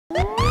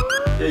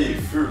E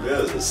aí,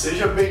 firmeza?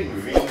 Seja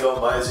bem-vindo a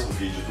mais um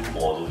vídeo do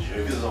módulo de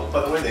revisão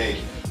para o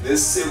Enem.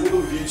 Nesse segundo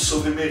vídeo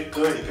sobre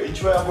mecânica, a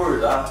gente vai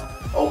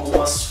abordar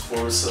algumas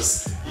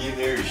forças e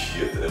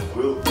energia,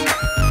 tranquilo?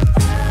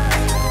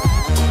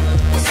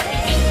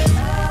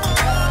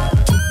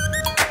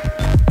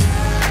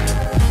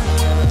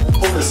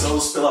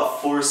 Começamos pela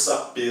força,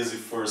 peso e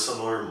força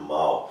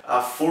normal.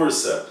 A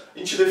força, a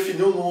gente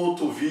definiu no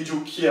outro vídeo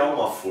o que é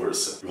uma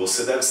força. E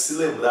você deve se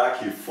lembrar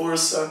que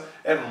força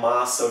é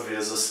massa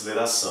vezes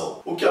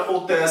aceleração. O que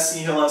acontece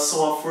em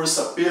relação à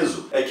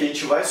força-peso é que a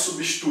gente vai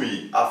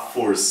substituir a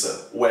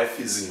força, o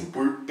Fzinho,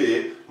 por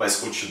P, mas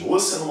continua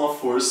sendo uma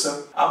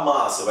força. A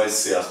massa vai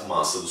ser a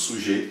massa do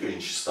sujeito que a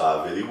gente está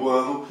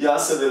averiguando. E a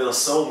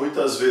aceleração,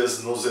 muitas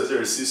vezes, nos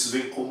exercícios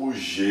vem como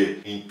G.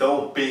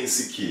 Então,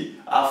 pense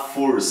que a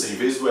força, em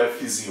vez do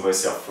Fzinho, vai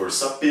ser a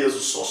força-peso,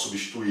 só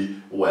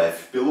substituir o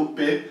F pelo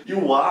P. E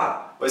o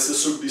A vai ser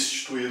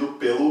substituído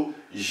pelo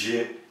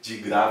G de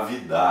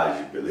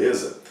gravidade,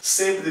 beleza?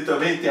 Sempre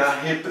também tem a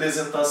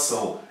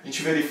representação. A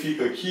gente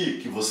verifica aqui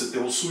que você tem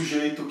um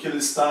sujeito que ele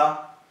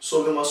está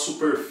sobre uma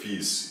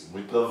superfície,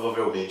 muito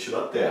provavelmente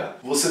da Terra.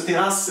 Você tem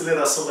a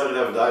aceleração da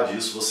gravidade,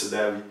 isso você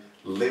deve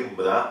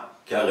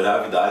lembrar que a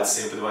gravidade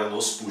sempre vai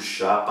nos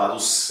puxar para o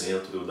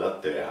centro da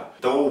Terra.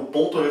 Então o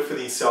ponto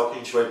referencial que a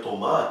gente vai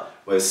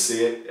tomar vai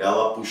ser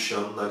ela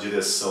puxando na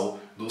direção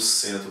do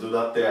centro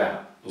da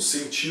Terra, no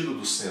sentido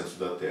do centro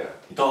da Terra.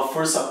 Então a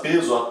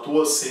força-peso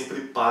atua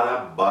sempre para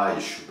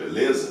baixo,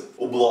 beleza?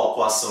 O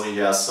bloco ação e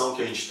reação,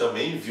 que a gente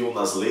também viu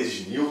nas leis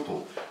de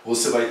Newton,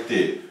 você vai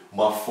ter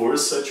uma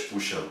força te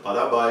puxando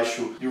para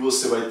baixo e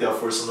você vai ter a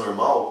força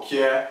normal, que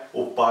é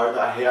o par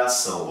da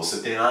reação. Você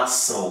tem a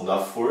ação da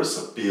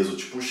força, peso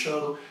te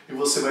puxando, e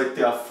você vai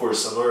ter a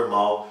força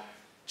normal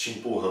te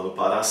empurrando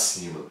para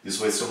cima. Isso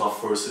vai ser uma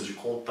força de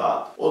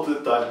contato. Outro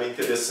detalhe bem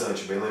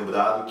interessante, bem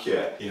lembrado, que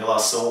é em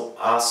relação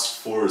às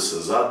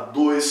forças. Há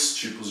dois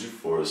tipos de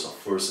força, a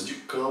força de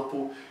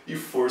campo e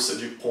força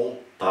de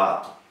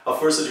contato. A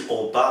força de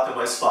contato é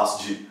mais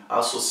fácil de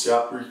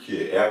associar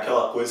porque é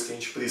aquela coisa que a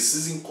gente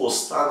precisa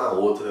encostar na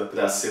outra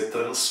para ser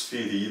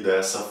transferida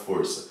essa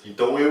força.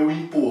 Então eu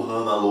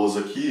empurrando a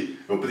lousa aqui,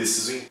 eu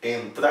preciso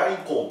entrar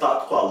em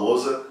contato com a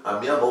lousa, a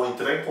minha mão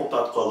entrar em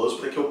contato com a lousa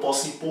para que eu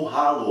possa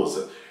empurrar a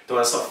lousa. Então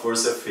essa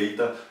força é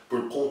feita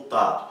por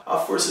contato. A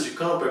força de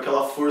campo é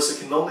aquela força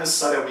que não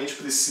necessariamente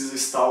precisa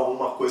estar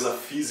alguma coisa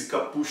física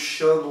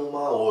puxando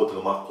uma a outra,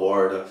 uma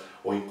corda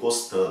ou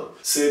encostando.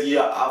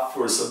 Seria a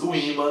força do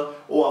ímã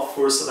ou a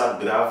força da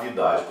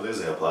gravidade, por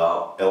exemplo.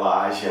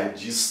 Ela age à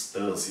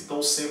distância.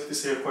 Então sempre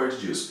se recorde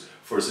disso.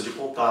 Força de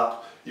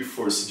contato e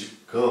força de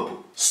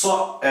campo.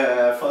 Só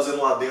fazendo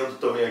um adendo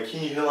também aqui,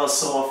 em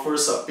relação à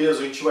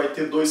força-peso, a gente vai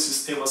ter dois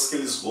sistemas que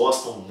eles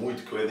gostam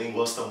muito, que o Enem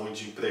gosta muito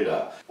de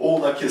empregar. Ou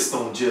na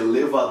questão de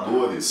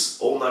elevadores,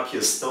 ou na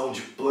questão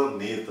de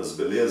planetas,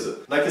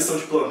 beleza? Na questão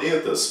de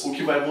planetas, o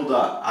que vai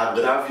mudar? A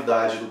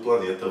gravidade do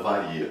planeta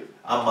varia.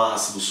 A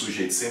massa do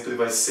sujeito sempre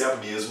vai ser a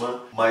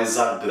mesma, mas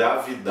a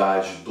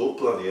gravidade do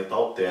planeta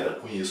altera.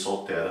 Com isso,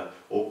 altera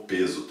o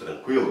peso,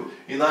 tranquilo?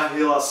 E na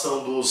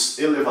relação dos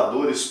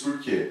elevadores, por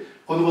quê?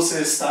 Quando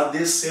você está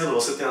descendo,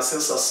 você tem a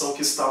sensação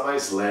que está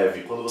mais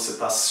leve. Quando você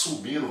está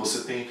subindo,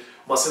 você tem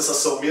uma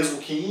sensação mesmo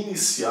que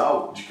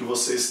inicial de que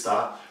você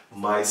está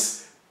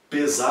mais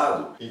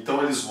pesado.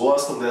 Então eles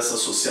gostam dessa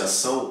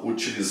associação,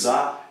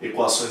 utilizar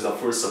equações da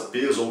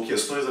força-peso ou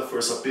questões da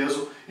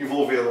força-peso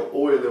envolvendo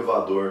o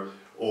elevador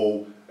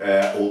ou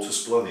outros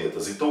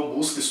planetas. Então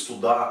busca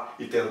estudar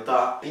e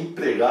tentar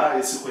empregar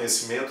esse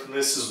conhecimento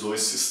nesses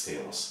dois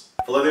sistemas.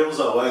 Falaremos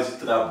agora de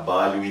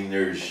trabalho e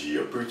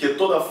energia, porque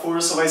toda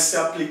força vai ser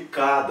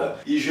aplicada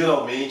e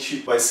geralmente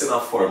vai ser na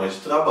forma de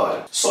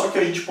trabalho. Só que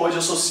a gente pode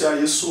associar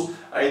isso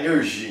à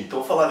energia,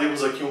 então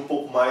falaremos aqui um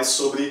pouco mais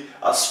sobre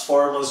as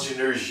formas de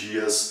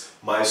energias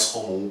mais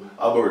comum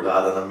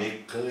abordada na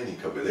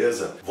mecânica,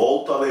 beleza?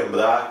 Volto a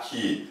lembrar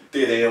que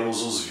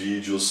teremos os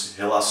vídeos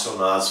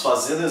relacionados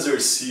fazendo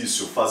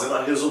exercício, fazendo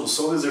a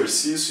resolução do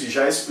exercício e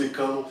já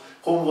explicando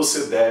como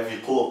você deve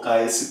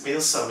colocar esse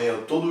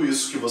pensamento, tudo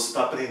isso que você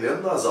está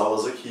aprendendo nas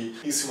aulas aqui,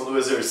 em cima do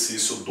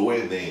exercício do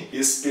Enem,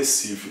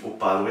 específico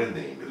para o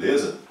Enem,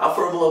 beleza? A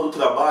fórmula do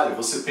trabalho,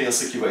 você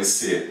pensa que vai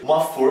ser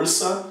uma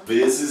força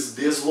vezes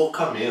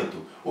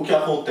deslocamento. O que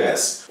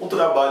acontece? Um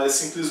trabalho é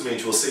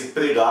simplesmente você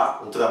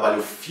empregar um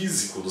trabalho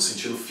físico, no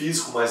sentido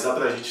físico, mas dá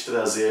pra gente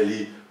trazer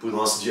ali para o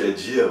nosso dia a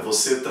dia.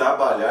 Você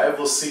trabalhar é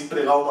você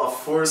empregar uma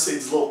força e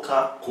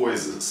deslocar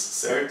coisas,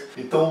 certo?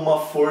 Então uma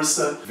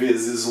força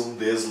vezes um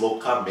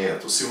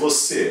deslocamento. Se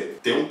você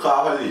tem um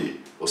carro ali,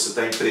 você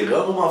está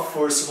empregando uma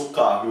força no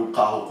carro e o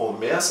carro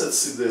começa a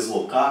se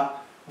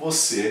deslocar,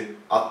 você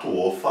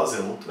atuou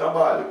fazendo um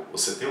trabalho,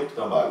 você tem um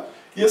trabalho.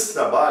 E esse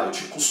trabalho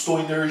te custou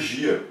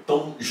energia.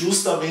 Então,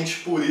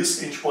 justamente por isso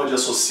que a gente pode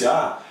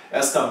associar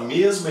esta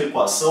mesma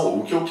equação,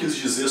 o que eu quis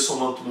dizer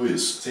somando tudo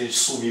isso. Se a gente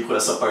sumir com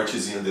essa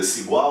partezinha desse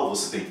igual,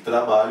 você tem que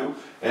trabalho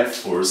é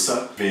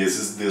força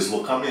vezes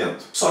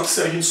deslocamento. Só que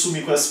se a gente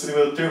sumir com esse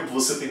primeiro termo,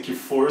 você tem que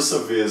força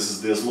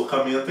vezes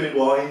deslocamento é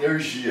igual a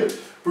energia.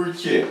 Por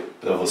quê?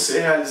 Para você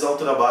realizar o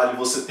trabalho,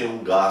 você tem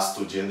um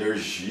gasto de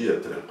energia,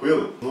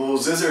 tranquilo?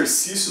 Nos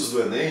exercícios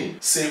do Enem,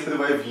 sempre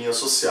vai vir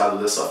associado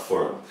dessa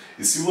forma.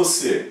 E se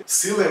você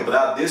se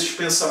lembrar deste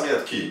pensamento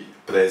aqui,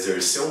 para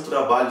exercer um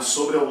trabalho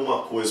sobre alguma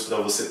coisa, para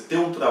você ter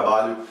um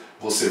trabalho,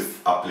 você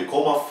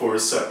aplicou uma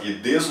força e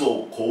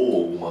deslocou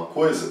alguma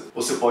coisa,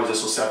 você pode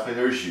associar com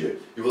energia.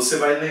 E você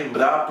vai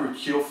lembrar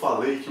porque eu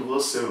falei que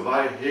você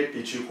vai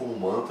repetir como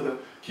mantra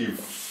que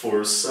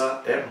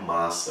força é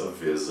massa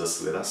vezes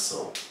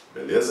aceleração,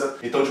 beleza?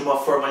 Então, de uma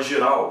forma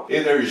geral,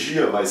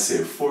 energia vai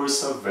ser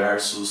força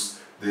versus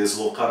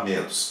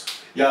deslocamentos.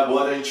 E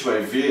agora a gente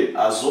vai ver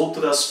as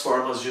outras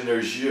formas de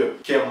energia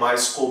que é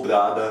mais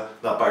cobrada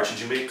na parte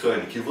de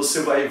mecânica. E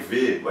você vai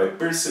ver, vai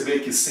perceber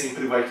que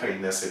sempre vai cair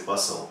nessa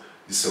equação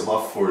de ser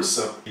uma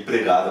força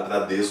empregada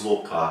para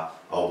deslocar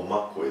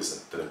alguma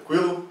coisa.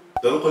 Tranquilo?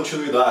 Dando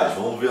continuidade,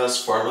 vamos ver as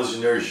formas de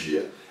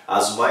energia.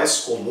 As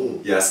mais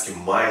comuns e as que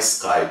mais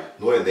caem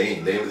no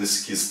Enem,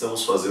 lembre-se que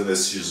estamos fazendo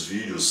esses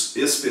vídeos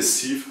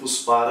específicos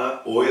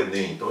para o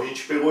Enem. Então a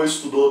gente pegou e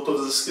estudou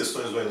todas as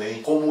questões do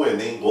Enem, como o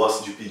Enem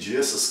gosta de pedir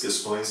essas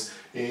questões,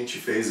 e a gente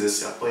fez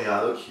esse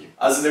apanhado aqui.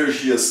 As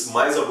energias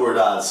mais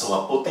abordadas são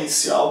a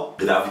potencial,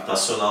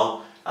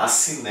 gravitacional, a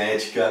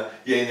cinética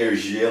e a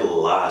energia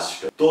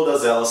elástica.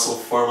 Todas elas são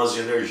formas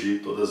de energia e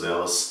todas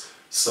elas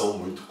são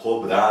muito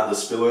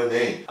cobradas pelo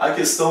Enem. A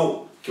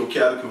questão que eu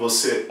quero que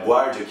você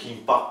guarde aqui em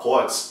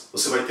pacotes,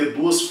 você vai ter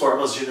duas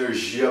formas de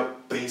energia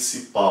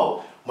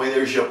principal. Uma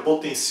energia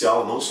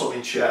potencial, não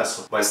somente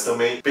essa, mas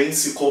também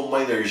pense como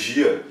uma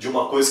energia de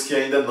uma coisa que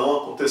ainda não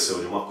aconteceu,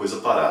 de uma coisa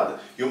parada.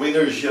 E uma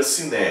energia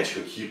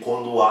cinética, que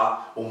quando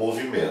há um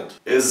movimento.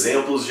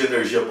 Exemplos de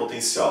energia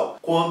potencial.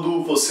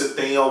 Quando você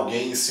tem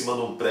alguém em cima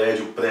de um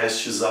prédio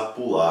prestes a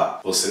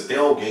pular, você tem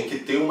alguém que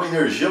tem uma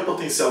energia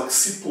potencial que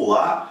se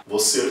pular,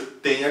 você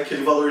tem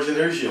aquele valor de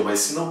energia, mas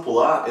se não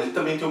pular, ele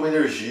também tem uma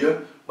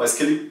energia, mas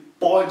que ele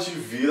pode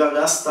vir a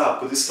gastar,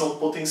 por isso que é um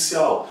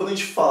potencial. Quando a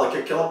gente fala que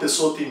aquela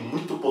pessoa tem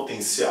muito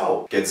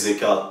potencial, quer dizer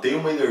que ela tem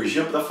uma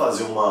energia para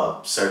fazer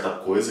uma certa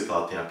coisa, que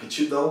ela tem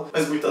aptidão,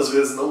 mas muitas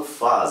vezes não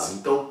faz.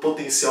 Então,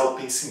 potencial,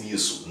 pense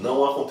nisso.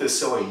 Não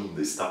aconteceu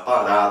ainda, está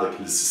parado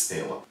aquele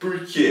sistema.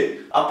 Por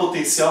quê? A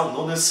potencial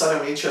não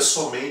necessariamente é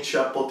somente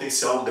a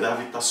potencial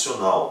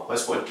gravitacional,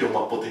 mas pode ter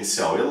uma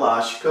potencial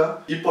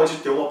elástica e pode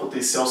ter uma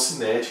potencial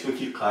cinética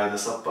que cai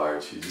nessa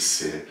parte de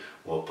ser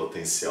uma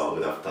potencial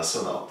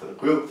gravitacional,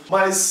 tranquilo?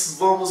 Mas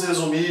vamos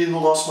resumir,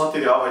 no nosso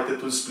material vai ter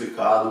tudo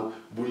explicado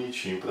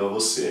bonitinho para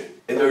você.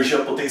 Energia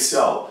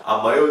potencial. A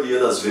maioria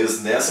das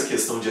vezes nessa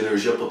questão de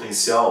energia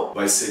potencial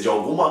vai ser de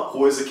alguma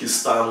coisa que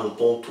está num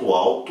ponto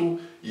alto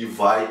e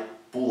vai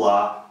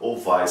pular ou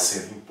vai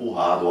ser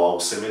empurrado ou algo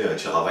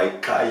semelhante, ela vai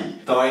cair.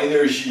 Então a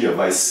energia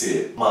vai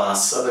ser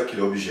massa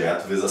daquele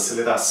objeto vezes a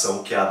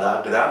aceleração, que é a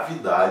da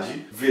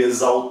gravidade,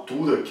 vezes a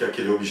altura que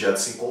aquele objeto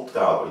se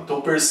encontrava.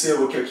 Então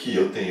perceba que aqui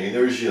eu tenho a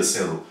energia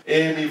sendo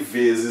m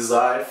vezes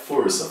a é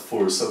força,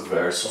 força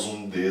versus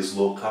um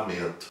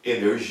deslocamento,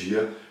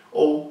 energia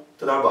ou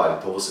trabalho.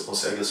 Então você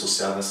consegue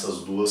associar nessas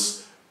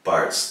duas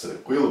partes,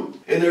 tranquilo?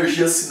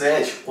 Energia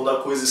cinética, quando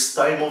a coisa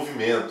está em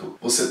movimento,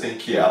 você tem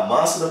que a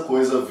massa da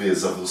coisa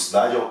vezes a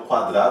velocidade ao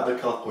quadrado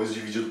daquela coisa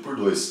dividido por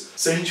 2.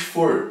 Se a gente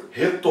for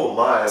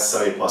retomar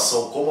essa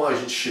equação, como a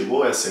gente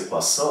chegou a essa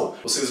equação,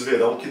 vocês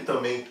verão que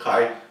também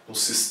cai no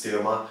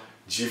sistema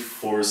de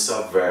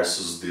força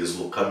versus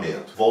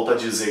deslocamento. Volto a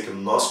dizer que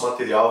no nosso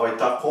material vai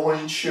estar como a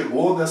gente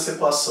chegou nessa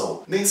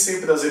equação. Nem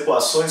sempre as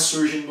equações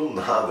surgem do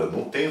nada,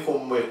 não tem como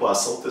uma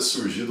equação ter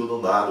surgido do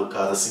nada, o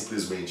cara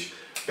simplesmente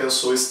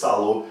pensou,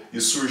 instalou e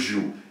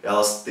surgiu.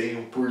 Elas têm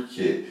um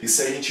porquê. E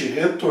se a gente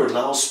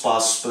retornar os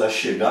passos para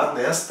chegar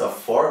nesta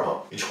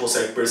forma, a gente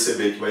consegue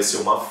perceber que vai ser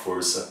uma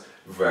força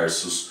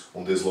versus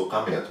um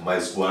deslocamento.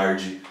 Mas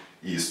guarde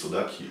isto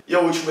daqui. E a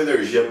última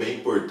energia bem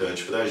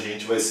importante para a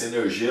gente vai ser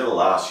energia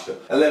elástica.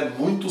 Ela é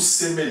muito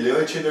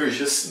semelhante à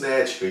energia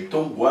cinética,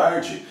 então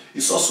guarde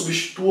e só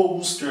substitua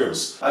alguns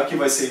termos. Aqui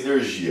vai ser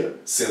energia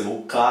sendo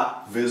o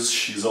K vezes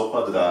x ao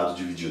quadrado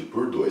dividido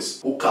por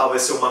 2. O K vai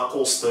ser uma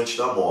constante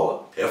da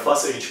mola. É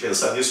fácil a gente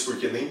pensar nisso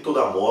porque nem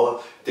toda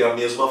mola tem a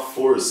mesma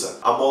força.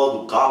 A mola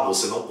do carro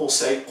você não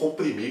consegue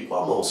comprimir com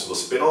a mão. Se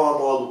você pegar uma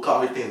mola do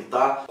carro e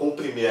tentar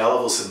comprimir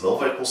ela, você não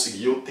vai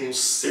conseguir, eu tenho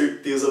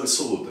certeza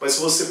absoluta. Mas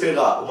se você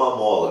pegar uma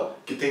mola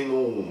que tem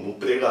num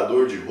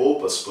pregador de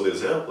roupas, por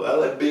exemplo,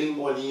 ela é bem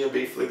molinha,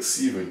 bem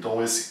flexível.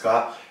 Então esse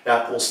K é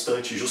a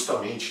constante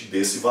justamente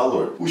desse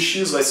valor. O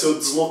X vai ser o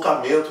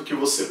deslocamento que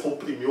você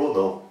comprimiu ou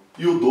não.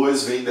 E o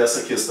 2 vem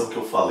dessa questão que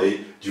eu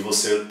falei de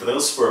você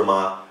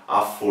transformar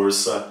a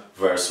força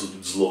versus o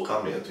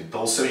deslocamento.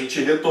 Então, se a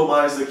gente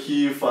retomar isso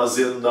daqui,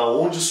 fazendo da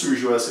onde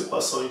surgiu essa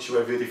equação, a gente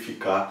vai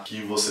verificar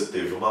que você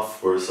teve uma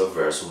força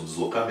versus um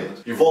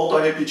deslocamento. E volto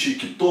a repetir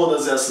que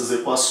todas essas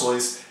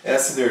equações,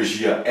 essa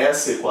energia,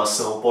 essa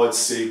equação pode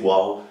ser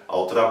igual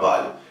ao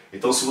trabalho.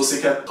 Então, se você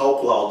quer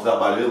calcular o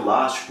trabalho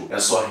elástico, é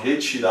só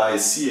retirar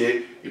esse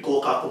E e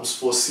colocar como se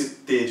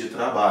fosse T de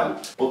trabalho.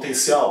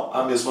 Potencial,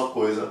 a mesma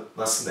coisa.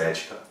 Na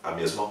cinética, a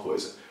mesma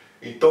coisa.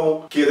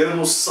 Então,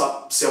 querendo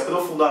se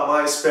aprofundar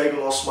mais, pegue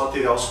o nosso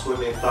material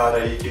suplementar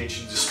aí que a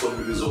gente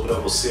disponibilizou para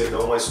você, dê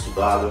uma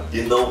estudada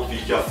e não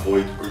fique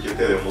afoito, porque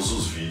teremos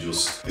os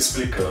vídeos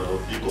explicando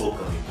e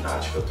colocando em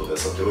prática toda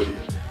essa teoria.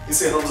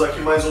 Encerramos aqui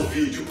mais um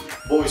vídeo.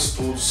 Bons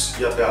estudos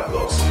e até a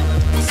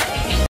próxima!